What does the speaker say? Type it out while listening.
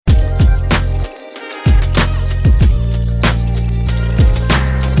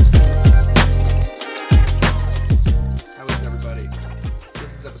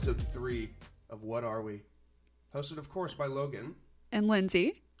Hosted, of course, by Logan. And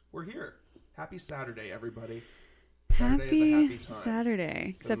Lindsay. We're here. Happy Saturday, everybody. Happy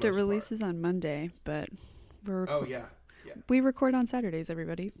Saturday. Except it releases on Monday, but we're we record on Saturdays,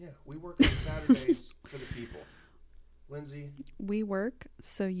 everybody. Yeah, we work on Saturdays for the people. Lindsay? We work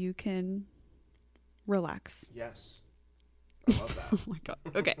so you can relax. Yes. I love that. Oh my God.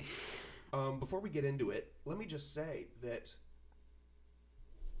 Okay. Before we get into it, let me just say that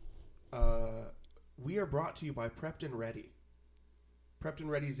we are brought to you by Prepped and Ready. Prepped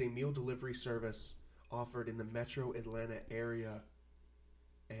and Ready is a meal delivery service offered in the metro Atlanta area.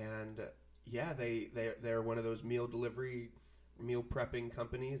 And yeah, they're one of those meal prepping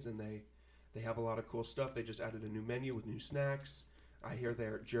companies, and they have a lot of cool stuff. They just added a new menu with new snacks. I hear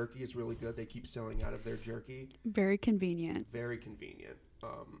their jerky is really good. They keep selling out of their jerky. Very convenient. Very convenient.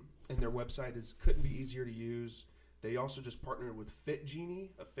 And their website couldn't be easier to use. They also just partnered with Fit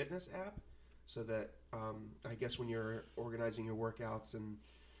Genie, a fitness app, so that I guess when you're organizing your workouts and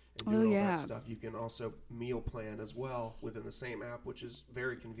doing all that stuff, you can also meal plan as well within the same app, which is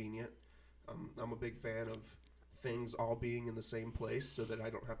very convenient. I'm a big fan of things all being in the same place so that I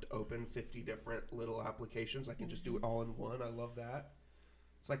don't have to open 50 different little applications. I can just do it all in one. I love that.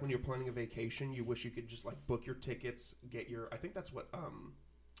 It's like when you're planning a vacation, you wish you could just like book your tickets, I think that's what,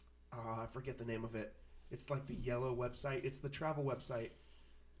 I forget the name of it. It's like the yellow website. It's the travel website.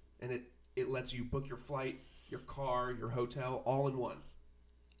 And it lets you book your flight, your car, your hotel, all in one.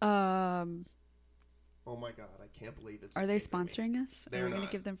 Oh my God, I can't believe it's. Are they sponsoring us? They're going to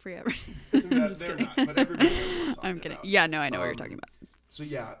give them free everything? They're not, but everybody knows what I'm talking I'm kidding. about. Yeah, no, I know what you're talking about. So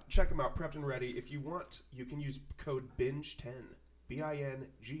yeah, check them out, Prepped and Ready. If you want, you can use code BINGE10,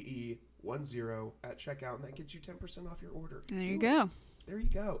 BINGE10 at checkout, and that gets you 10% off your order. There you go. There you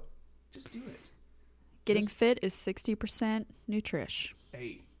go. Just do it. Getting fit is 60% Nutrish.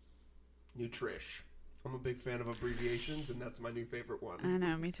 Hey, Nutrish. I'm a big fan of abbreviations, and that's my new favorite one. I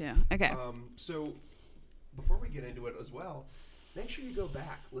know, me too. Okay. So before we get into it as well, make sure you go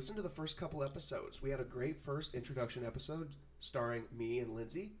back. Listen to the first couple episodes. We had a great first introduction episode starring me and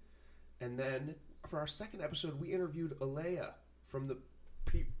Lindsay. And then for our second episode, we interviewed Alea from the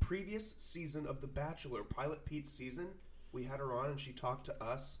previous season of The Bachelor, Pilot Pete's season. We had her on, and she talked to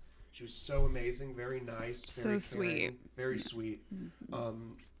us. She was so amazing, very nice, very so caring, sweet. very sweet.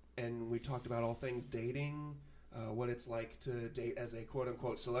 And we talked about all things dating, what it's like to date as a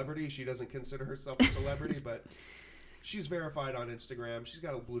quote-unquote celebrity. She doesn't consider herself a celebrity, but she's verified on Instagram. She's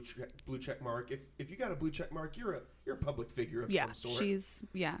got a blue check mark. If you got a blue check mark, you're a public figure of some sort.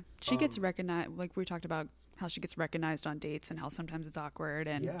 She gets recognized. Like we talked about how she gets recognized on dates and how sometimes it's awkward.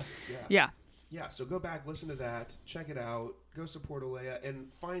 And yeah. So go back, listen to that, check it out, go support Alea. And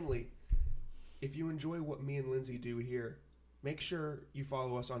finally, if you enjoy what me and Lindsay do here, make sure you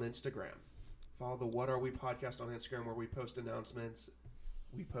follow us on Instagram. Follow the What Are We podcast on Instagram, where we post announcements.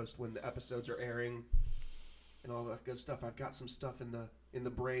 We post when the episodes are airing and all that good stuff. I've got some stuff in the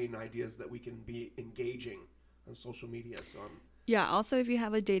brain, ideas that we can be engaging on social media. So also if you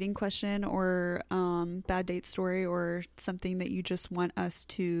have a dating question or bad date story or something that you just want us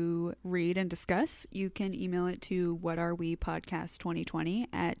to read and discuss, you can email it to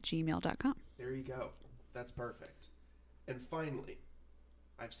whatarewepodcast2020@gmail.com. There you go. That's perfect. And finally,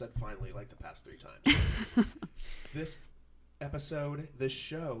 I've said finally like the past 3 times. This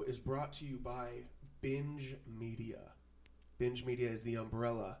show is brought to you by Binge Media. Binge Media is the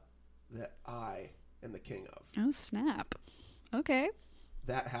umbrella that I am the king of. Oh, snap. Okay.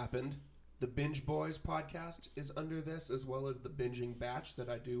 That happened. The Binge Boys podcast is under this, as well as the Binging Batch that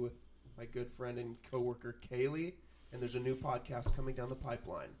I do with my good friend and coworker Kaylee. And there's a new podcast coming down the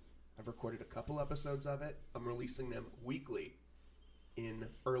pipeline. I've recorded a couple episodes of it. I'm releasing them weekly in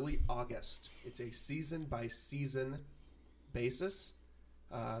early August. It's a season-by-season basis.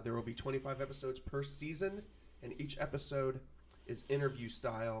 There will be 25 episodes per season, and each episode is interview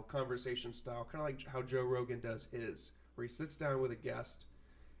style, conversation style, kind of like how Joe Rogan does his, where he sits down with a guest,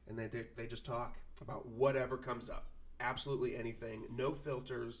 and they just talk about whatever comes up. Absolutely anything. No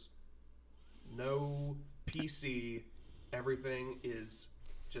filters. No PC. Everything is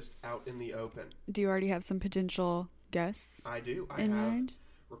just out in the open. Do you already have some potential guests? I do. I have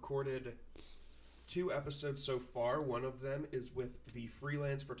recorded 2 episodes so far. One of them is with the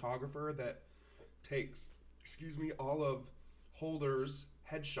freelance photographer that takes, all of Holder's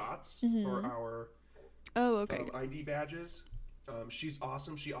headshots for our ID badges. She's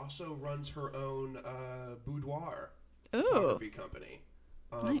awesome. She also runs her own boudoir photography company.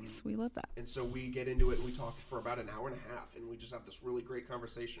 Nice. We love that. And so we get into it and we talk for about an hour and a half, and we just have this really great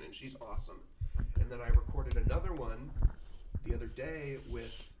conversation, and she's awesome. And then I recorded another one the other day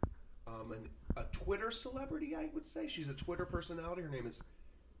with a Twitter celebrity, I would say. She's a Twitter personality. Her name is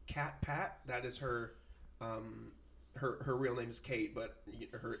Cat Pat. That is her her real name is Kate, but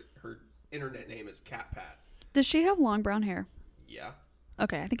her internet name is Cat Pat. Does she have long brown hair? Yeah.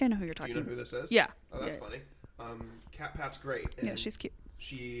 Okay, I think I know who you're talking about. Do you know who this is? Yeah. Oh, that's funny. Cat Pat's great. Yeah, she's cute.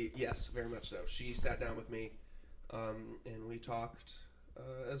 Yes, very much so. She sat down with me, and we talked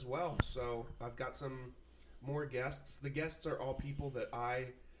as well. So I've got some more guests. The guests are all people that I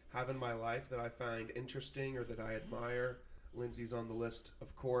have in my life that I find interesting or that I admire. Lindsay's on the list,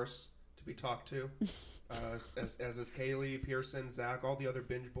 of course, to be talked to, as is Kaylee, Pearson, Zach, all the other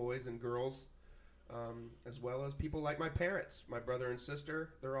binge boys and girls, as well as people like my parents, my brother and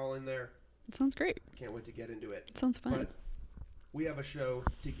sister. They're all in there. It sounds great. Can't wait to get into it. It sounds fun. But we have a show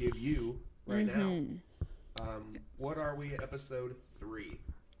to give you right now. What are we? Episode 3.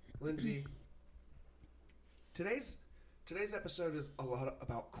 Lindsay, today's episode is a lot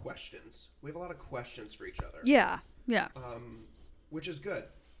about questions. We have a lot of questions for each other. Yeah. Which is good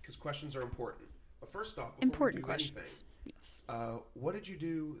because questions are important. But first off, important questions. Yes. What did you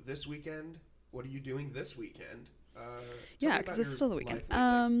do this weekend? What are you doing this weekend? Yeah, because it's still the weekend.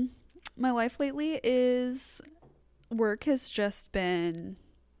 My life lately is work has just been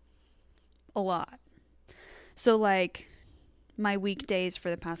a lot. So like my weekdays for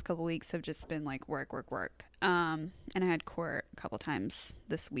the past couple weeks have just been like work. And I had court a couple times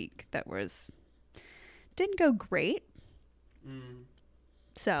this week that didn't go great.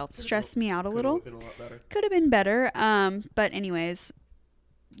 So stressed me out a little. Could have been better. But anyways,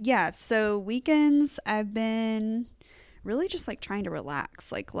 yeah. So weekends I've been really just like trying to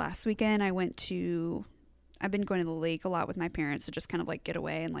relax. Like last weekend I've been going to the lake a lot with my parents to just kind of like get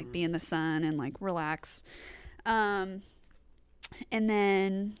away and like be in the sun and like relax. And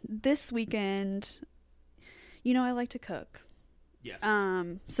then this weekend, I like to cook. Yes.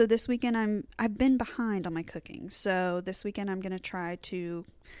 So this weekend I've been behind on my cooking. So this weekend I'm going to try to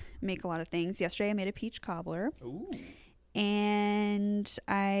make a lot of things. Yesterday I made a peach cobbler. Ooh. And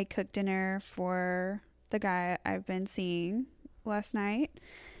I cooked dinner for the guy I've been seeing last night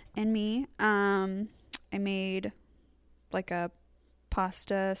and me. I made like a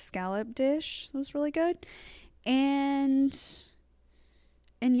pasta scallop dish. It was really good. And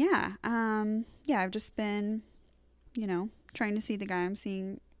yeah, I've just been, trying to see the guy I'm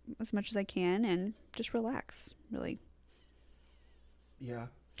seeing as much as I can and just relax, really. Yeah.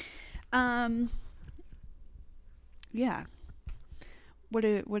 Yeah. What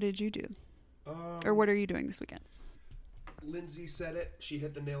did you do? Or what are you doing this weekend? Lindsay said it. She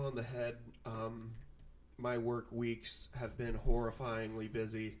hit the nail on the head. My work weeks have been horrifyingly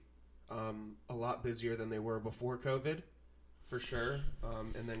busy. A lot busier than they were before COVID, for sure.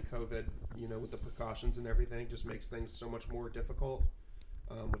 And then COVID, with the precautions and everything, just makes things so much more difficult,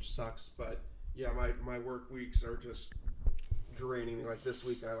 which sucks. But yeah, my work weeks are just draining me. Like this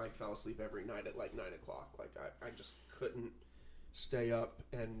week, I fell asleep every night at 9 o'clock. Like I just couldn't stay up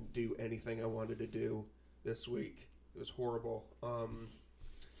and do anything I wanted to do this week. It was horrible.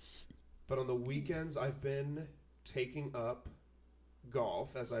 But on the weekends, I've been taking up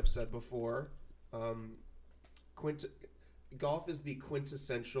golf, as I've said before. Golf is the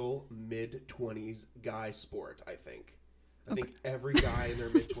quintessential mid-20s guy sport, I think. I think every guy in their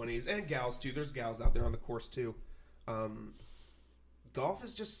mid-20s, and gals too, there's gals out there on the course too. Golf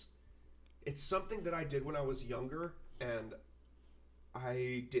is just, it's something that I did when I was younger, and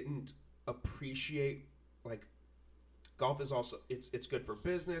I didn't appreciate, golf is also, it's good for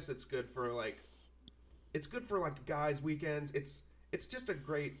business, it's good for guys' weekends, it's just a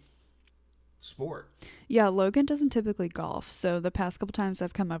great sport. Yeah, Logan doesn't typically golf, so the past couple times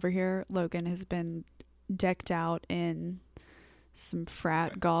I've come over here, Logan has been decked out in some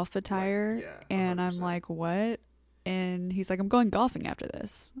frat golf attire, and I'm like, what? And he's like, I'm going golfing after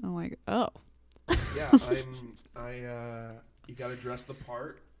this. I'm like, oh. Yeah, you gotta dress the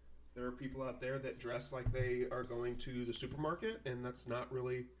part. There are people out there that dress like they are going to the supermarket, and that's not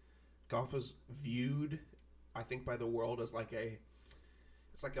really, golf is viewed, I think, by the world as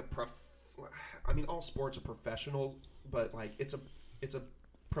all sports are professional, but it's a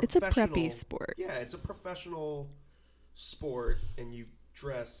professional, it's a preppy sport. Yeah, it's a professional sport, and you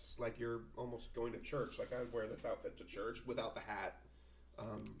dress like you're almost going to church. Like I'd wear this outfit to church without the hat.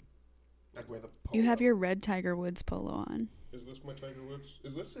 I'd wear the polo. You have your red Tiger Woods polo on. Is this my Tiger Woods?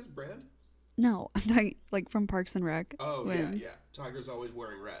 Is this his brand? No, I'm talking from Parks and Rec. Oh, yeah. Tiger's always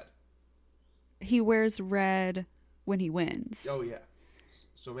wearing red. He wears red when he wins. Oh, yeah.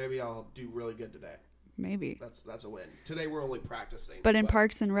 So maybe I'll do really good today. Maybe. That's a win. Today we're only practicing. But in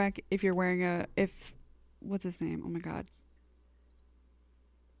Parks and Rec, if you're wearing what's his name? Oh my God.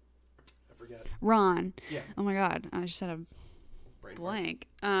 I forget forget. Ron. Yeah. Oh my God, I just had a Brain blank.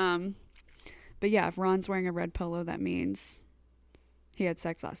 But yeah, if Ron's wearing a red polo, that means he had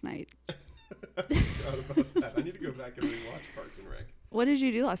sex last night. I forgot about that. I need to go back and rewatch Parks and Rec. What did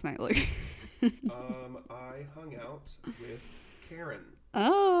you do last night, Luke? I hung out with Karen.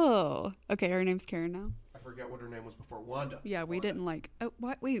 Oh, okay. Her name's Karen now. I forget what her name was before. Wanda. Yeah, we Wanda. didn't like. Oh,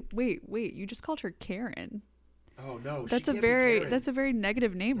 what? Wait. You just called her Karen. Oh no, that's a very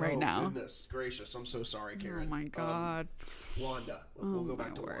negative name right now. Goodness gracious, I'm so sorry, Karen. Oh my God. Wanda. We'll go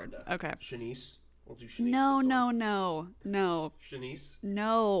back to word. Wanda. Okay. Shanice. We'll do Shanice. No. Shanice.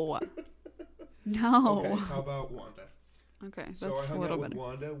 No. Okay. How about Wanda? Okay, so that's I hung a little out with bit.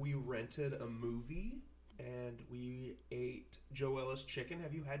 Wanda. We rented a movie and we ate Joella's chicken.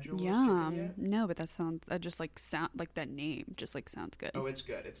 Have you had Joella's chicken yet? No, but that sounds just like sound that name just like sounds good. Oh, it's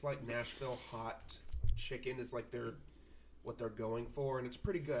good. It's like Nashville hot chicken is like what they're going for, and it's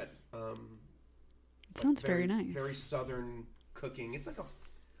pretty good. It sounds very nice. Very southern cooking. It's like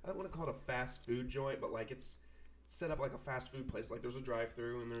I don't want to call it a fast food joint, but like it's set up like a fast food place. Like there's a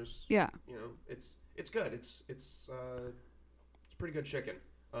drive-through and there's it's good. It's pretty good chicken.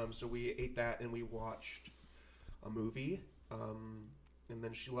 So we ate that and we watched a movie. And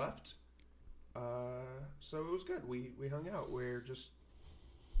then she left. So it was good. We hung out. We're just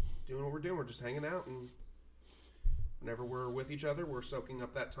doing what we're doing. We're just hanging out, and whenever we're with each other, we're soaking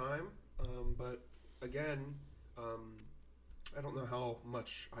up that time. But again, I don't know how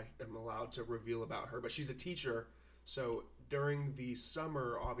much I am allowed to reveal about her, but she's a teacher. So during the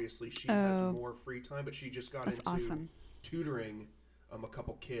summer, obviously, she has more free time, but she just got into tutoring a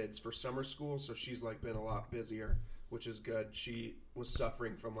couple kids for summer school. So she's like been a lot busier, which is good. She was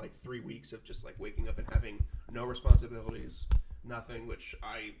suffering from like 3 weeks of just like waking up and having no responsibilities, nothing, which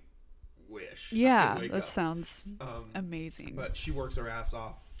I wish. Yeah, I could wake that up. Sounds amazing. But she works her ass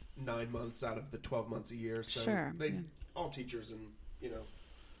off 9 months out of the 12 months a year. So sure, all teachers and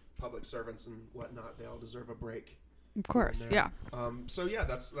public servants and whatnot, they all deserve a break. Of course, yeah. So yeah,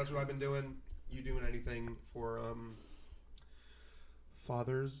 that's what I've been doing. You doing anything for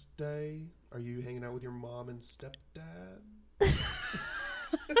Father's Day? Are you hanging out with your mom and stepdad?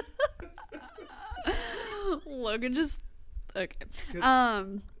 Logan just okay.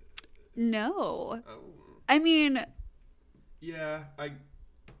 No. Oh. I mean. Yeah,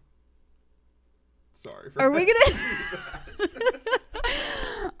 Sorry for. Are we gonna?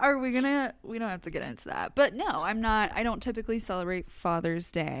 Are we gonna? We don't have to get into that, but no, I'm not. I don't typically celebrate Father's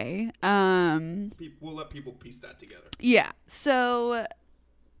Day. We'll let people piece that together. Yeah. So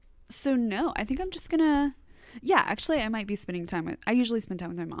no, I think I'm just gonna. Yeah, actually, I might be spending time with. I usually spend time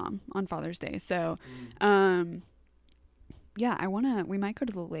with my mom on Father's Day. So, yeah, we might go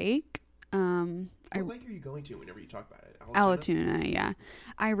to the lake. What lake are you going to whenever you talk about it? Allatoona, yeah.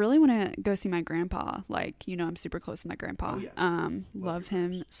 I really want to go see my grandpa. Like, I'm super close with my grandpa. Oh, yeah. Love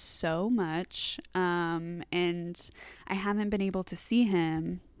him so much. And I haven't been able to see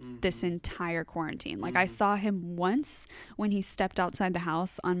him this entire quarantine. Like, I saw him once when he stepped outside the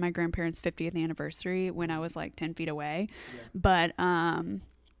house on my grandparents' 50th anniversary when I was like 10 feet away. Yeah. But,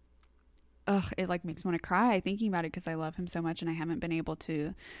 it like makes me want to cry thinking about it because I love him so much and I haven't been able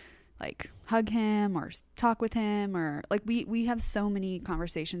to like hug him or talk with him, or like we have so many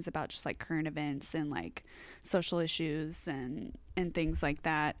conversations about just like current events and like social issues and things like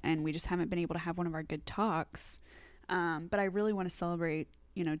that, and we just haven't been able to have one of our good talks. But I really want to celebrate,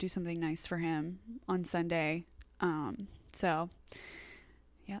 do something nice for him on Sunday. So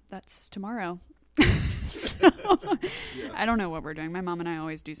yeah, that's tomorrow. So, yeah. I don't know what we're doing. My mom and I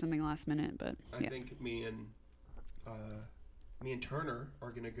always do something last minute, but I think me and Turner are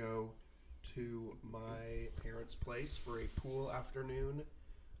going to go to my parents' place for a pool afternoon.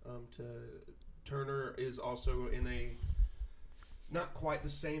 Turner is also in a, not quite the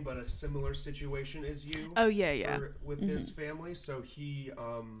same, but a similar situation as you. Oh, yeah. With his family. So he,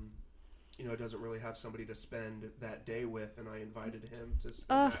 doesn't really have somebody to spend that day with, and I invited him to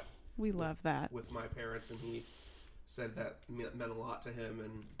spend that. We love that. With my parents, and he said that meant a lot to him.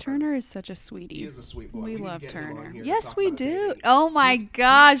 And Turner is such a sweetie. He is a sweet boy. We love Turner. Yes, we do. Dating. Oh my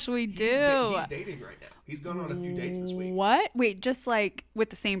gosh, we do. He's dating right now. He's gone on a few dates this week. What? Wait, just like with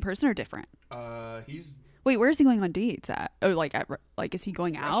the same person or different? Wait, where is he going on dates at? Oh, is he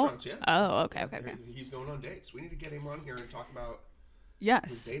going out? Yeah. Oh, okay. He's going on dates. We need to get him on here and talk about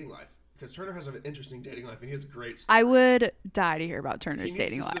his dating life. Because Turner has an interesting dating life, and he has great stories. I would die to hear about Turner's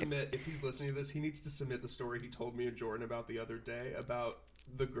dating life. If he's listening to this, he needs to submit the story he told me and Jordan about the other day about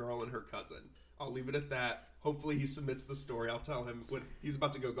the girl and her cousin. I'll leave it at that. Hopefully he submits the story. I'll tell him when he's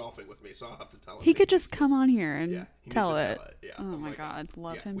about to go golfing with me, so I'll have to tell him. He could just come on here and tell it. Yeah. Oh my God.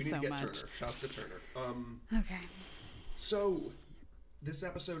 Love him so much. We need to get Turner. Shouts to Turner. Okay. So, this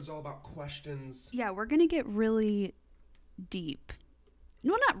episode is all about questions. Yeah, we're going to get really deep.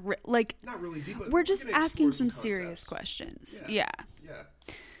 No, not really deep, but we're just asking some serious questions. Yeah.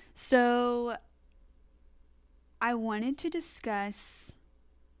 So, I wanted to discuss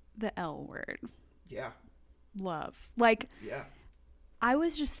the L word. Yeah. Love. I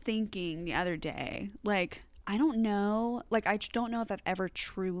was just thinking the other day, I don't know, I don't know if I've ever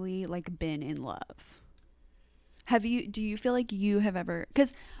truly, been in love. Do you feel like you have ever,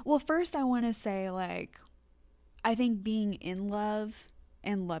 first I want to say, I think being in love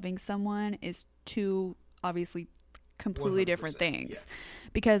and loving someone is two, obviously, completely different things. Yeah.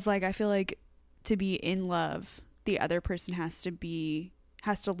 Because, I feel like to be in love, the other person has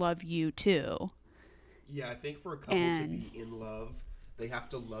to love you, too. Yeah, I think for a couple to be in love, they have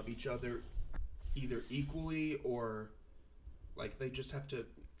to love each other either equally or they just have to.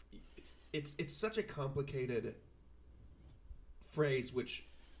 It's such a complicated phrase, which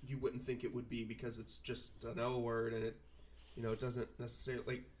you wouldn't think it would be because it's just an L word, and it doesn't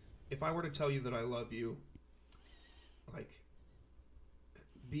necessarily if I were to tell you that I love you,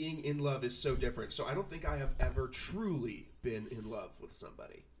 being in love is so different. So I don't think I have ever truly been in love with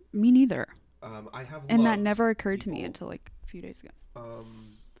somebody. Me neither. I have, and that never occurred to me until a few days ago.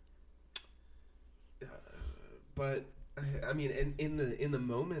 But I mean, in the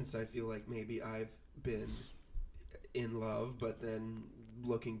moments, I feel like maybe I've been in love, but then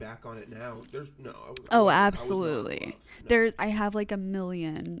looking back on it now, there's no. Absolutely. I have a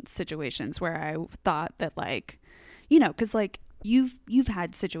million situations where I thought that because you've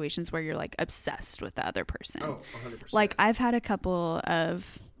had situations where you're obsessed with the other person. Oh, 100%. I've had a couple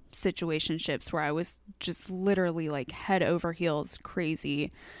of situationships where I was just literally head over heels crazy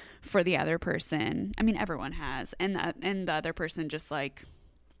for the other person. I mean, everyone has, and the other person just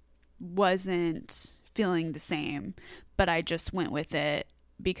wasn't feeling the same, but I just went with it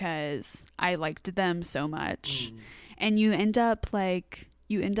because I liked them so much. And you end up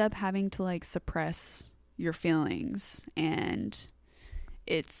having to suppress your feelings, and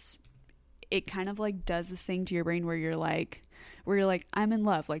it kind of does this thing to your brain where you're I'm in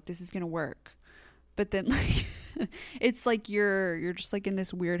love, this is gonna work, but then it's you're just in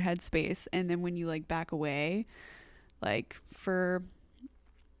this weird headspace, and then when you back away for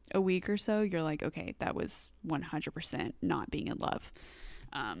a week or so, you're okay, that was 100% not being in love.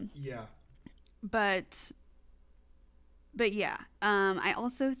 But yeah, I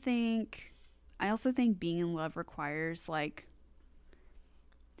also think being in love requires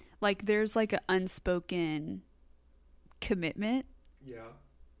there's an unspoken commitment. Yeah.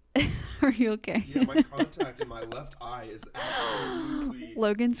 Are you okay? Yeah, my contact in my left eye is absolutely...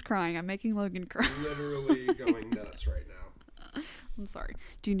 Logan's crying. I'm making Logan cry. Literally going nuts right now. I'm sorry.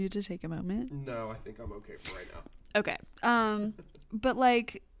 Do you need to take a moment? No, I think I'm okay for right now. Okay. But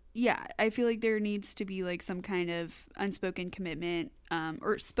yeah, I feel like there needs to be some kind of unspoken commitment,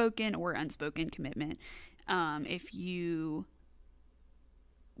 or spoken or unspoken commitment, if you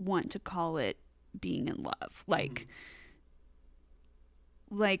want to call it being in love.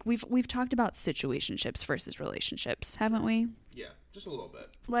 We've talked about situationships versus relationships, haven't we? Yeah, just a little bit.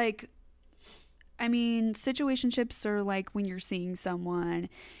 I mean, situationships are when you're seeing someone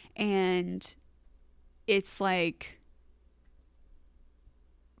and it's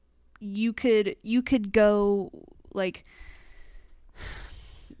you could go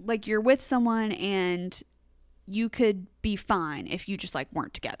you're with someone and you could be fine if you just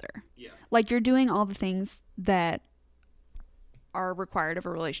weren't together. Yeah. You're doing all the things that are required of a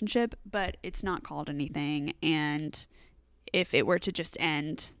relationship, but it's not called anything, and if it were to just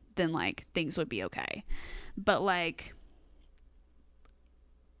end, then things would be okay. But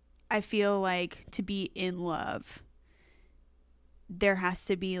I feel to be in love, there has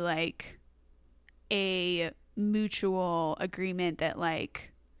to be a mutual agreement that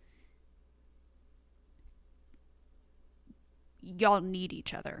y'all need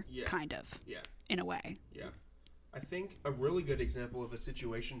each other, kind of, in a way. Yeah. I think a really good example of a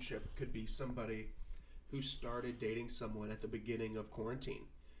situationship could be somebody who started dating someone at the beginning of quarantine,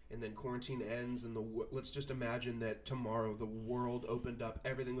 and then quarantine ends, and let's just imagine that tomorrow the world opened up,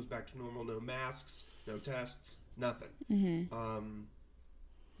 everything was back to normal, no masks, no tests, nothing. Mm-hmm.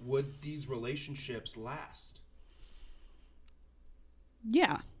 Would these relationships last?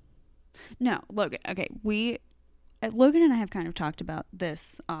 Yeah. No, Logan. Okay, Logan and I have kind of talked about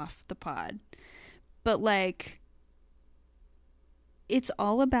this off the pod, but it's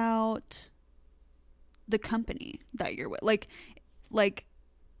all about the company that you're with. Like,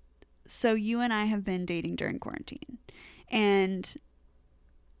 so you and I have been dating during quarantine, and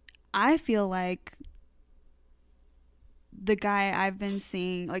I feel like the guy I've been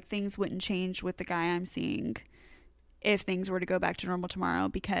seeing, like, things wouldn't change with the guy I'm seeing if things were to go back to normal tomorrow,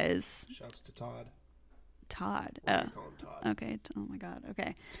 because... Shouts to Todd. Todd. Oh. Call him Todd. Okay. Oh my God.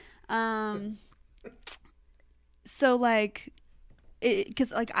 Okay. So, like,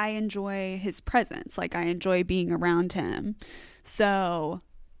 because, like, I enjoy his presence. Like, I enjoy being around him. So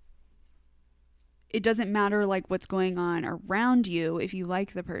it doesn't matter, like, what's going on around you if you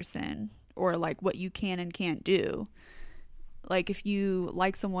like the person, or, like, what you can and can't do. Like, if you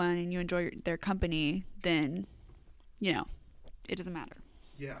like someone and you enjoy their company, then, you know, it doesn't matter.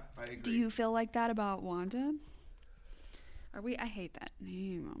 Yeah, I agree. Do you feel like that about Wanda? I hate that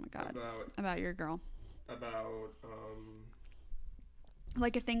name. Oh my God. About your girl.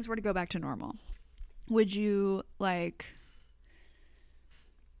 Like, if things were to go back to normal, would you, like...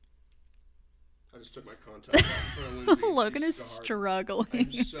 I just took my contacts off. Logan is struggling.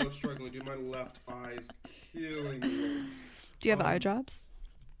 I'm so struggling, dude. My left eye is killing me. Do you have eye drops?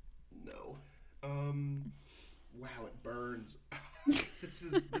 No. Wow, it burns. This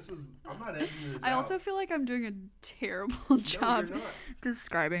is. I'm not editing this I out. also feel like I'm doing a terrible job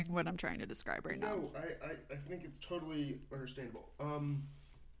describing what I'm trying to describe right now. No, I think it's totally understandable.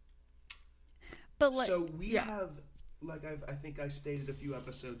 But, like, so we have, like, I think I stated a few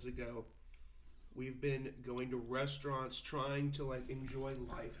episodes ago, we've been going to restaurants, trying to, like, enjoy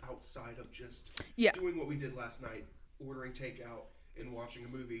life outside of just doing what we did last night, ordering takeout and watching a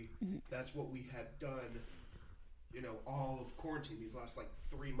movie. Mm-hmm. That's what we had done, you know, all of quarantine, these last, like,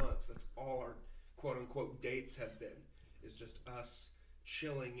 3 months. That's all our quote-unquote dates have been, is just us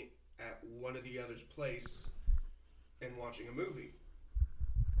chilling at one of the other's place and watching a movie.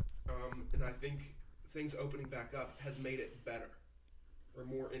 And I think things opening back up has made it better or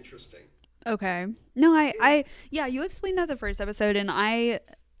more interesting. Okay. No, I you explained that the first episode, and I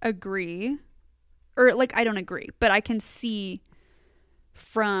agree. Or, like, I don't agree, but I can see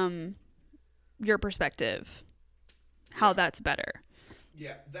from your perspective how that's better.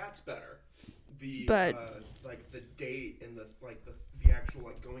 Yeah, that's better. But like, the date and the actual,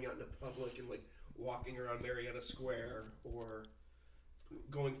 like, going out into public and, like, walking around Marietta Square, or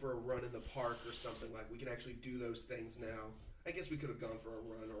going for a run in the park or something. Like, we can actually do those things now. I guess we could have gone for a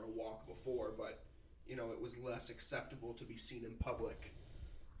run or a walk before, but, you know, it was less acceptable to be seen in public.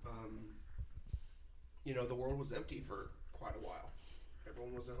 You know, the world was empty for quite a while.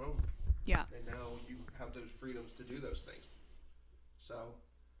 Everyone was at home. Yeah. And now you have those freedoms to do those things. So,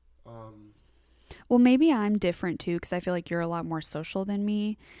 well, maybe I'm different too, because I feel like you're a lot more social than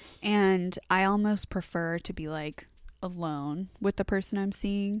me, and I almost prefer to be, like, alone with the person I'm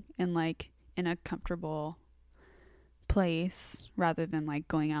seeing and, like, in a comfortable place rather than, like,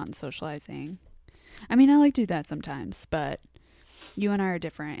 going out and socializing. I mean, I like to do that sometimes, but you and I are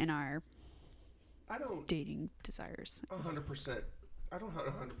different in our dating desires. 100%. I don't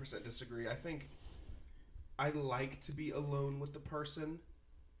 100% disagree. I think I like to be alone with the person,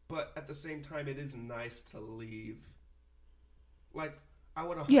 but at the same time, it is nice to leave. Like, I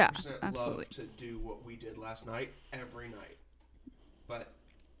would 100% love to do what we did last night every night. But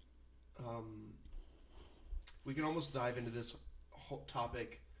we can almost dive into this whole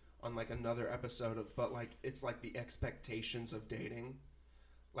topic on, like, another episode of, but, like, it's like the expectations of dating.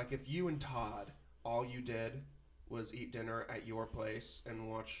 Like, if you and Todd, all you did was eat dinner at your place and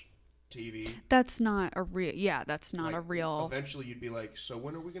watch TV. That's not a real, that's not, like, a real. Eventually you'd be like, so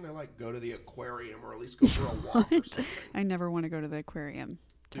when are we going to, like, go to the aquarium, or at least go for a walk or something? I never want to go to the aquarium,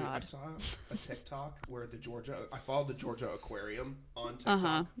 Todd. Dude, I saw a TikTok where I followed the Georgia Aquarium on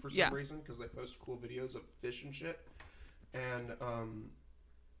TikTok for some reason, because they post cool videos of fish and shit. And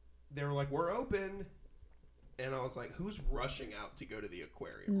they were like, we're open. And I was like, who's rushing out to go to the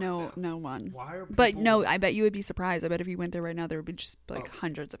aquarium? No one. Why are people... But no, I bet you would be surprised. I bet if you went there right now, there would be just, like,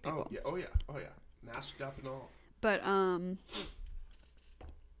 hundreds of people. Oh yeah. Masked up and all. But,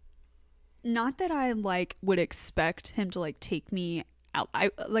 not that I, like, would expect him to, like, take me out.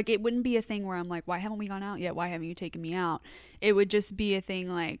 It wouldn't be a thing where I'm like, why haven't we gone out yet? Why haven't you taken me out? It would just be a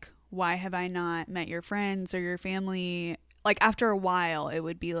thing like, why have I not met your friends or your family? Like, after a while, it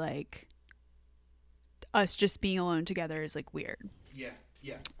would be like, us just being alone together is, like, weird. Yeah,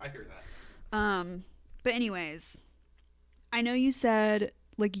 I hear that. But anyways, I know you said,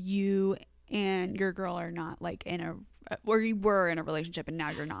 like, you and your girl are not, like, or you were in a relationship and now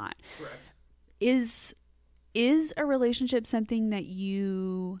you're not. Correct. is a relationship something that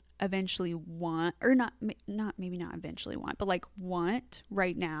you eventually want, or maybe not eventually want, but like want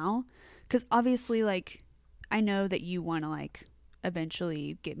right now? Because obviously, like, I know that you want to like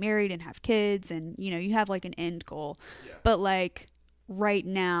eventually get married and have kids, and you know, you have like an end goal. Yeah. But like right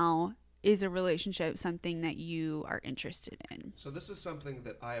now, is a relationship something that you are interested in? So this is something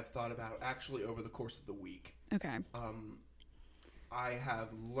that I have thought about actually over the course of the week. Okay. I have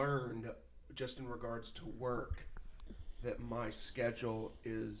learned, just in regards to work, that my schedule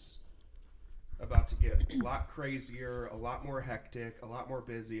is about to get a lot crazier, a lot more hectic, a lot more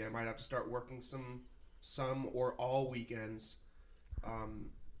busy. I might have to start working some or all weekends.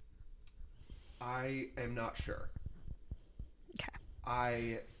 I am not sure.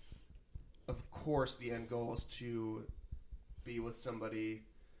 Okay. Of course, the end goal is to be with somebody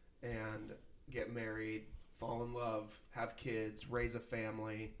and get married, fall in love, have kids, raise a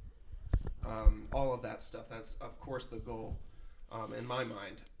family, all of that stuff. That's, of course, the goal in my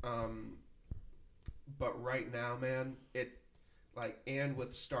mind. But right now, man, and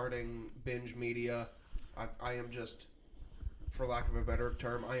with starting Binge Media, I am just, for lack of a better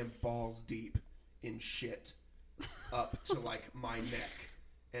term, I am balls deep in shit up to like my neck.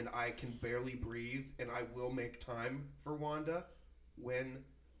 And I can barely breathe, and I will make time for Wanda when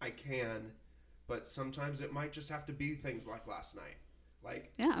I can, but sometimes it might just have to be things like last night.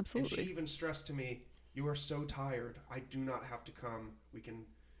 Like, yeah, absolutely. And she even stressed to me, "You are so tired. I do not have to come.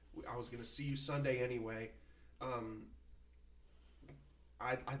 I was going to see you Sunday anyway.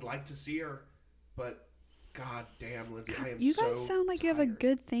 I'd like to see her, but god damn, Lindsay, I am you guys so sound like tired. You have a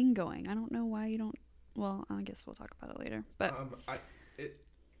good thing going. I don't know why you don't. Well, I guess we'll talk about it later. But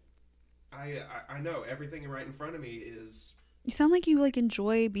I know everything right in front of me is. You sound like you like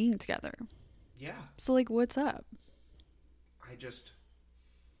enjoy being together. Yeah. So like, what's up? I just.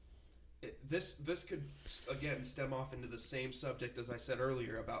 This could again stem off into the same subject as I said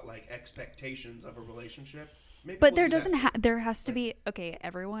earlier about like expectations of a relationship. Maybe but there doesn't there has to be, okay,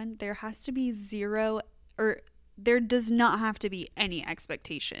 everyone, there has to be zero, or there does not have to be any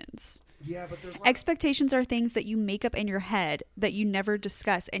expectations. Yeah, but there's expectations are things that you make up in your head that you never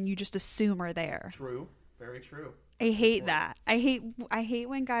discuss and you just assume are there. True. Very true. I hate that. I hate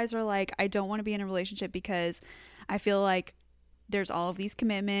when guys are like, I don't want to be in a relationship because I feel like there's all of these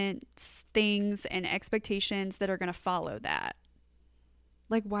commitments, things, and expectations that are going to follow that.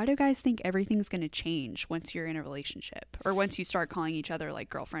 Like, why do guys think everything's going to change once you're in a relationship or once you start calling each other like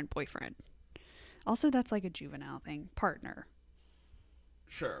girlfriend, boyfriend? Also, that's like a juvenile thing. Partner.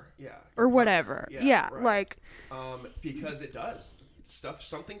 Sure, yeah. Or whatever. Yeah, right. Like. Because it does.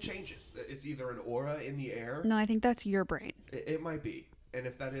 Something changes. It's either an aura in the air. No, I think that's your brain. It might be. And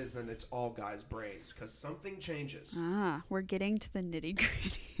if that is, then it's all guys' brains. Because something changes. Ah, we're getting to the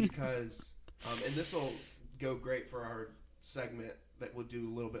nitty-gritty. Because, and this will go great for our segment that we'll do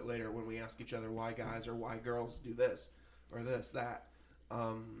a little bit later when we ask each other why guys or why girls do this or this, that.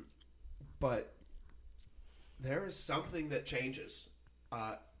 But there is something that changes.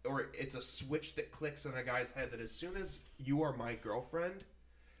 Or it's a switch that clicks in a guy's head that as soon as you are my girlfriend,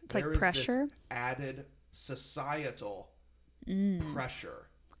 it's like pressure. This added societal pressure.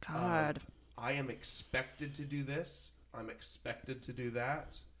 God. I am expected to do this. I'm expected to do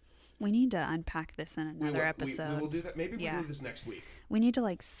that. We need to unpack this in another episode. We will do that. Maybe we'll do this next week. We need to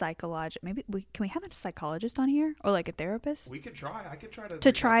like can we have a psychologist on here or like a therapist? We could try. I could try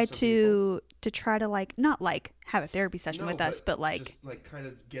to try to like not like have a therapy session with us, but like just like kind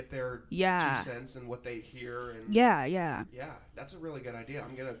of get their 2 cents and what they hear and yeah. That's a really good idea.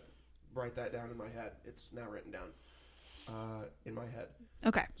 I'm gonna write that down in my head. It's now written down in my head.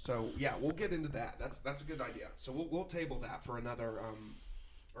 Okay. So yeah, we'll get into that. That's a good idea. So we'll table that for another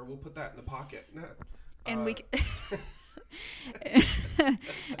or we'll put that in the pocket. And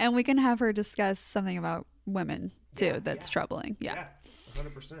and we can have her discuss something about women too that's troubling. Yeah.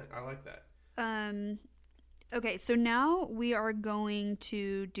 100%. I like that. Okay, so now we are going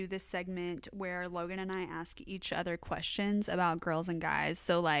to do this segment where Logan and I ask each other questions about girls and guys.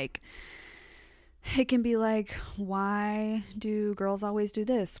 So like it can be like, why do girls always do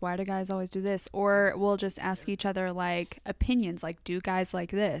this? Why do guys always do this? Or we'll just ask each other like opinions, like do guys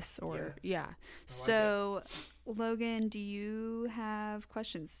like this? Or So Logan, do you have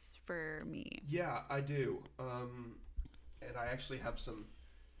questions for me? Yeah, I do. And I actually have some.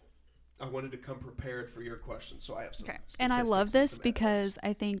 I wanted to come prepared for your questions, so I have some. Okay, and I love this because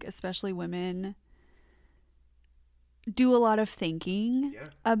I think especially women do a lot of thinking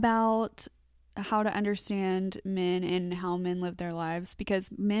about how to understand men and how men live their lives, because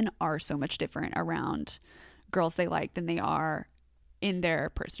men are so much different around girls they like than they are in their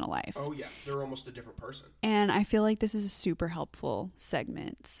personal life. Oh yeah, they're almost a different person. And I feel like this is a super helpful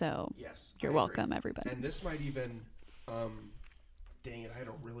segment. So yes, you're welcome, everybody. And this might even, dang it, I had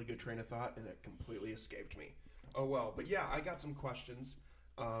a really good train of thought and it completely escaped me. Oh well, but yeah, I got some questions.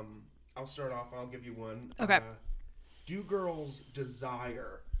 I'll start off. I'll give you one. Okay. Do girls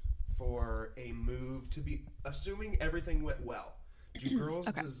desire for a move to be, assuming everything went well, do girls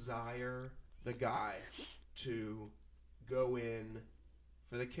desire the guy to go in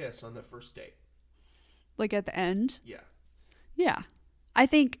for the kiss on the first date? Like at the end? Yeah. Yeah. I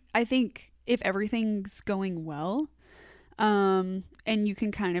think if everything's going well, and you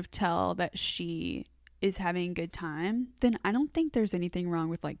can kind of tell that she is having a good time, then I don't think there's anything wrong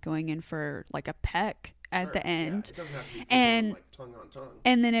with like going in for like a peck at the end. Yeah, it doesn't have to be and on, like, tongue on tongue.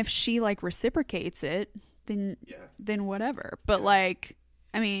 And then if she like reciprocates it, then whatever. But like,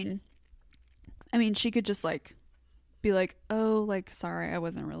 I mean she could just like be like, oh, like, sorry, I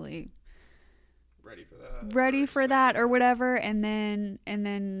wasn't really ready for that or whatever, and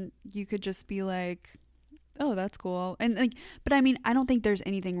then you could just be like, oh, that's cool. And like, but I mean, I don't think there's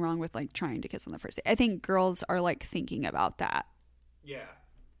anything wrong with like trying to kiss on the first date. I think girls are like thinking about that. Yeah.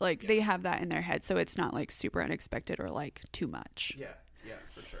 Like they have that in their head, so it's not like super unexpected or like too much. Yeah,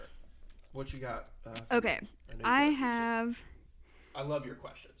 for sure. What you got? Okay, I love your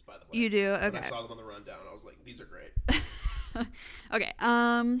questions, by the way. You do? Okay. When I saw them on the rundown, I was like, these are great. Okay.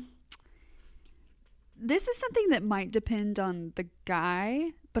 This is something that might depend on the guy,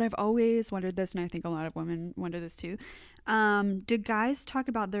 but I've always wondered this, and I think a lot of women wonder this too. Do guys talk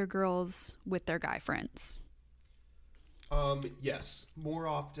about their girls with their guy friends? Yes, more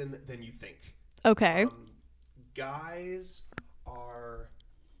often than you think. Okay. Guys are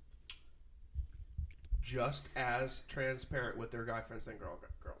just as transparent with their guy friends than girls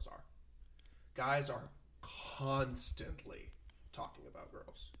are. Guys are constantly talking about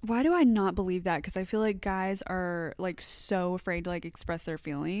girls. Why do I not believe that? Because I feel like guys are like so afraid to like express their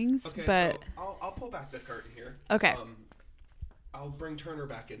feelings. Okay, but so I'll pull back the curtain here. Okay. I'll bring Turner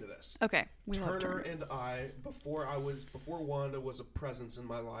back into this. Okay. Turner and I, before Wanda was a presence in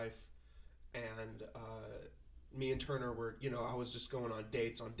my life, and me and Turner were, I was just going on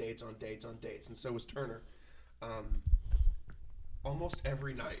dates, and so was Turner. Almost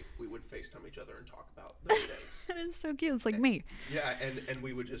every night we would FaceTime each other and talk about those dates. That is so cute. It's like me. Yeah, and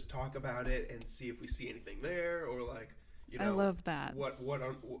we would just talk about it and see if we see anything there, or like, I love that. What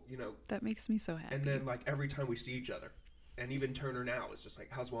That makes me so happy. And then like every time we see each other, and even Turner now is just like,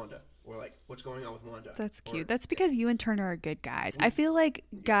 how's Wanda? Or like, what's going on with Wanda? That's cute. That's because you and Turner are good guys. I feel like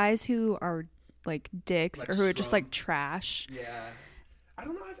guys who are like dicks like or who are just like trash. Yeah. I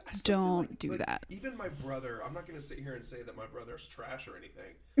don't know. I don't do that. Even my brother, I'm not going to sit here and say that my brother's trash or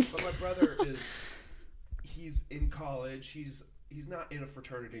anything, but my brother he's in college. He's not in a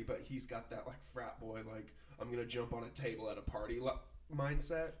fraternity, but he's got that like frat boy, like I'm going to jump on a table at a party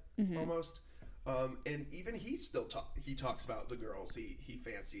mindset almost. And even he still he talks about the girls he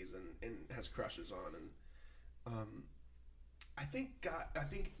fancies and has crushes on, and I think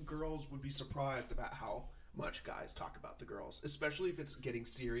girls would be surprised about how much guys talk about the girls, especially if it's getting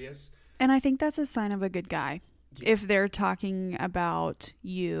serious. And I think that's a sign of a good guy. Yeah. If they're talking about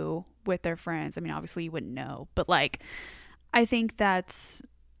you with their friends, I mean, obviously you wouldn't know, but like, I think that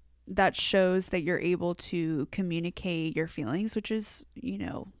shows that you're able to communicate your feelings, which is,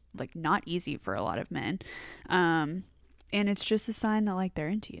 like not easy for a lot of men. And it's just a sign that like they're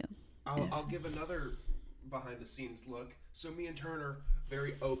into you. I'll give another behind the scenes look. So me and Turner,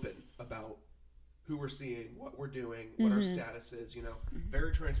 very open about who we're seeing, what we're doing, what our status is,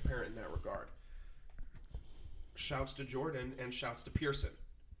 very transparent in that regard. Shouts to Jordan and shouts to Pearson.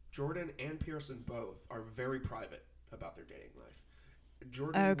 Jordan and Pearson both are very private about their dating life.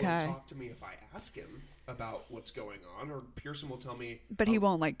 Jordan will talk to me if I ask him about what's going on, or Pearson will tell me. But he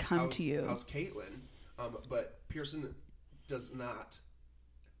won't like come to you. How's Caitlin? But Pearson does not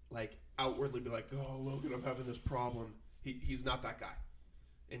like outwardly be like, "Oh, Logan, I'm having this problem." He's not that guy.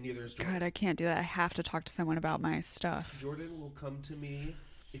 And neither is Jordan. God, I can't do that. I have to talk to someone about my stuff. Jordan will come to me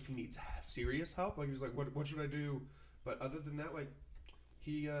if he needs serious help. Like he's like, "What should I do?" But other than that, like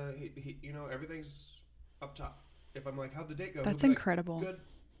he everything's up top. If I'm like, "How'd the date go?" That's incredible. Like, good,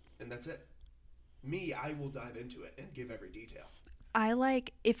 and that's it. Me, I will dive into it and give every detail. I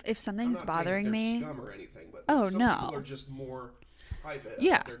like if something's bothering me. Scum or anything, but some people are just more private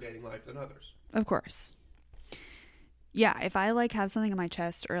about their dating life than others. Of course. Yeah, if I like have something on my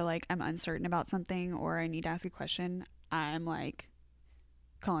chest or like I'm uncertain about something or I need to ask a question, I'm like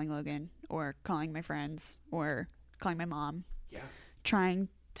calling Logan or calling my friends or calling my mom. Yeah. Trying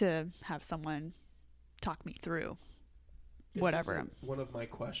to have someone talk me through. whatever. One of my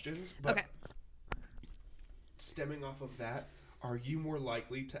questions, but okay. Stemming off of that, are you more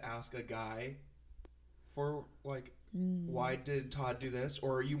likely to ask a guy for, like, why did Todd do this?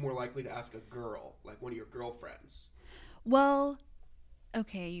 Or are you more likely to ask a girl, like one of your girlfriends? Well,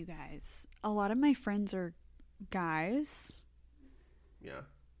 okay, you guys. A lot of my friends are guys. Yeah.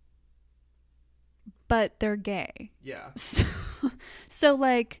 But they're gay. Yeah. So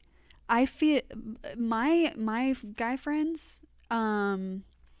like, I feel my guy friends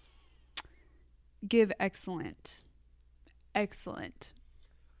give excellent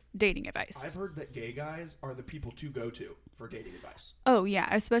dating advice. I've heard that gay guys are the people to go to for dating advice. Oh yeah,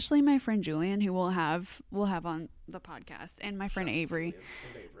 especially my friend Julian, who we'll have on the podcast, and my friend Avery.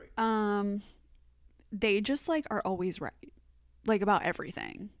 They just like are always right, like about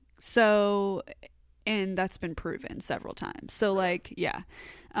everything. So, and that's been proven several times. So like, yeah.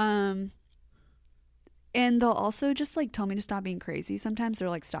 And they'll also just like tell me to stop being crazy. Sometimes they're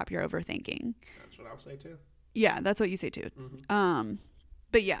like, stop, you're overthinking. That's what I'll say too. Yeah, that's what you say too. Mm-hmm.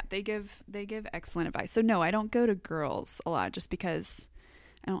 But yeah, they give excellent advice. So no, I don't go to girls a lot just because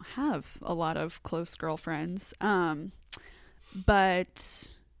I don't have a lot of close girlfriends. But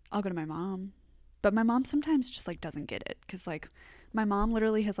I'll go to my mom. But my mom sometimes just like doesn't get it, because like my mom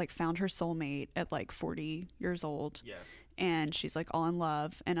literally has like found her soulmate at like 40 years old. Yeah. And she's like all in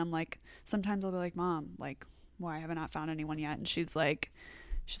love, and I'm like, sometimes I'll be like, Mom, like, why haven't I found anyone yet? And she's like,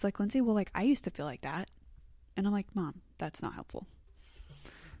 Lindsay, well, like I used to feel like that. And I'm like, Mom, that's not helpful.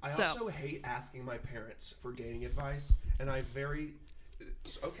 I also hate asking my parents for dating advice, and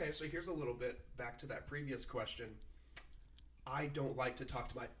so here's a little bit back to that previous question. I don't like to talk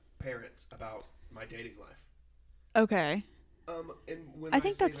to my parents about my dating life. Okay. And when I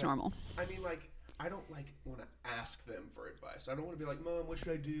think that's normal. I mean, like, I don't like want to ask them for advice. I don't want to be like, Mom, what should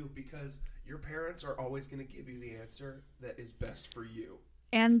I do? Because your parents are always going to give you the answer that is best for you.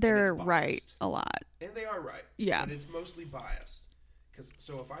 And they're right a lot. And they are right. Yeah. But it's mostly biased.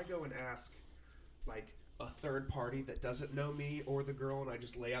 So if I go and ask, like, a third party that doesn't know me or the girl, and I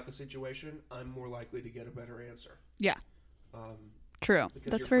just lay out the situation, I'm more likely to get a better answer. Yeah. True.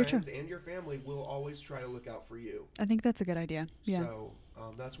 That's very true. And your family will always try to look out for you. I think that's a good idea. Yeah. So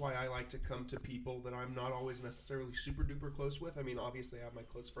that's why I like to come to people that I'm not always necessarily super duper close with. I mean, obviously I have my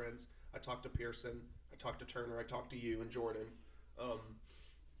close friends. I talk to Pearson. I talk to Turner. I talk to you and Jordan.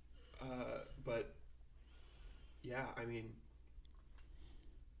 But yeah, I mean,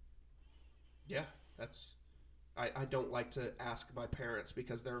 yeah, I don't like to ask my parents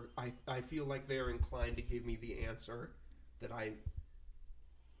because I feel like they're inclined to give me the answer that I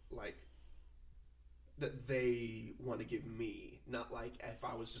like, that they want to give me, not like if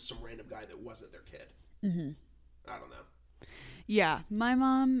I was just some random guy that wasn't their kid. Mm-hmm. I don't know. Yeah, my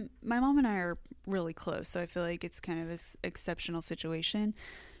mom and I are really close, so I feel like it's kind of an exceptional situation.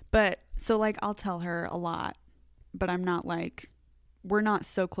 But so like I'll tell her a lot, but I'm not like, we're not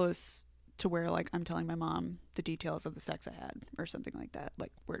so close to where like I'm telling my mom the details of the sex I had or something like that.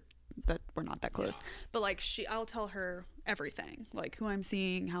 Like we're not that close. Yeah. But like I'll tell her everything, like who I'm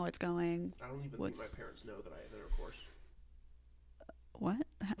seeing, how it's going. I don't even think my parents know that I have intercourse. What?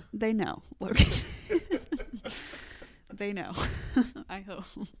 They know. Logan. They know. I hope.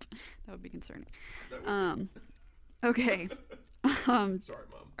 That would be concerning. Okay. Sorry,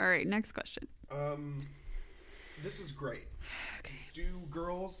 Mom. All right, next question. This is great. Okay. Do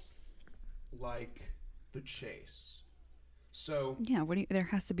girls like the chase? So yeah, there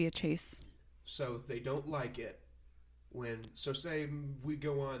has to be a chase. So they don't like it say we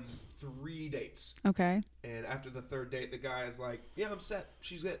go on 3 dates. Okay. And after the 3rd date, the guy is like, yeah, I'm set.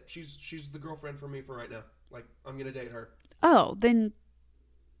 She's it. She's the girlfriend for me for right now. Like, I'm going to date her. Oh, then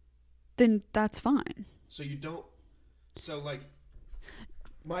that's fine. So you don't, so like,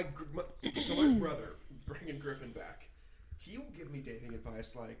 my brother, bringing Griffin back, he will give me dating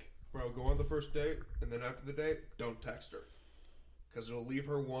advice like, bro, go on the first date, and then after the date, don't text her. Because it'll leave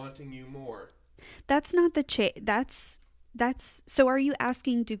her wanting you more. That's not the chase. That's. So are you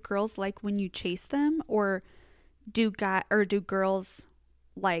asking, do girls like when you chase them, or do girls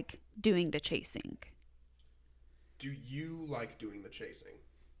like doing the chasing? Do you like doing the chasing?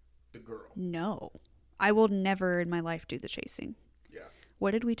 The girl? No. I will never in my life do the chasing. Yeah.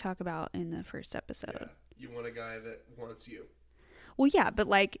 What did we talk about in the first episode? Yeah. You want a guy that wants you. Well, yeah, but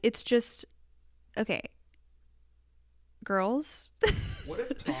like, it's just, okay. Girls? What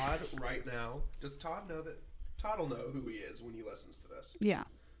if Todd right now, does Todd know that, Todd will know who he is when he listens to this. Yeah.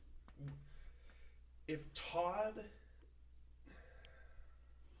 If Todd,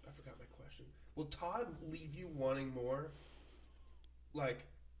 I forgot my question. Will Todd leave you wanting more? Like,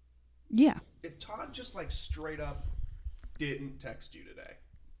 yeah. If Todd just like straight up didn't text you today,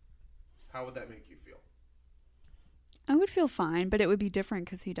 how would that make you feel? I would feel fine, but it would be different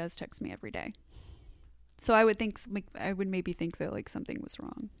because he does text me every day. So I would maybe think that like something was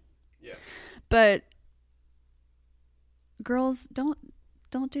wrong. Yeah. But girls, don't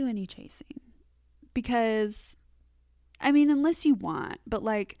do any chasing. Because, I mean, unless you want. But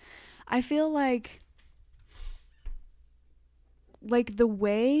like, I feel like the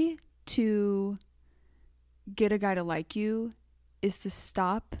way to get a guy to like you is to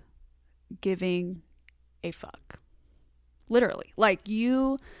stop giving a fuck. Literally. Like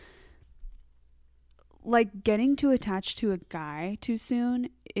getting too attached to a guy too soon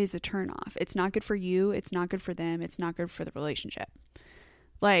is a turn off. It's not good for you. It's not good for them. It's not good for the relationship.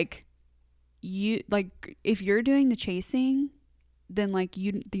 Like, if you're doing the chasing, then like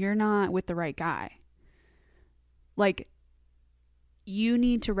you're not with the right guy. Like, you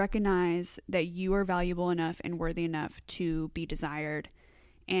need to recognize that you are valuable enough and worthy enough to be desired.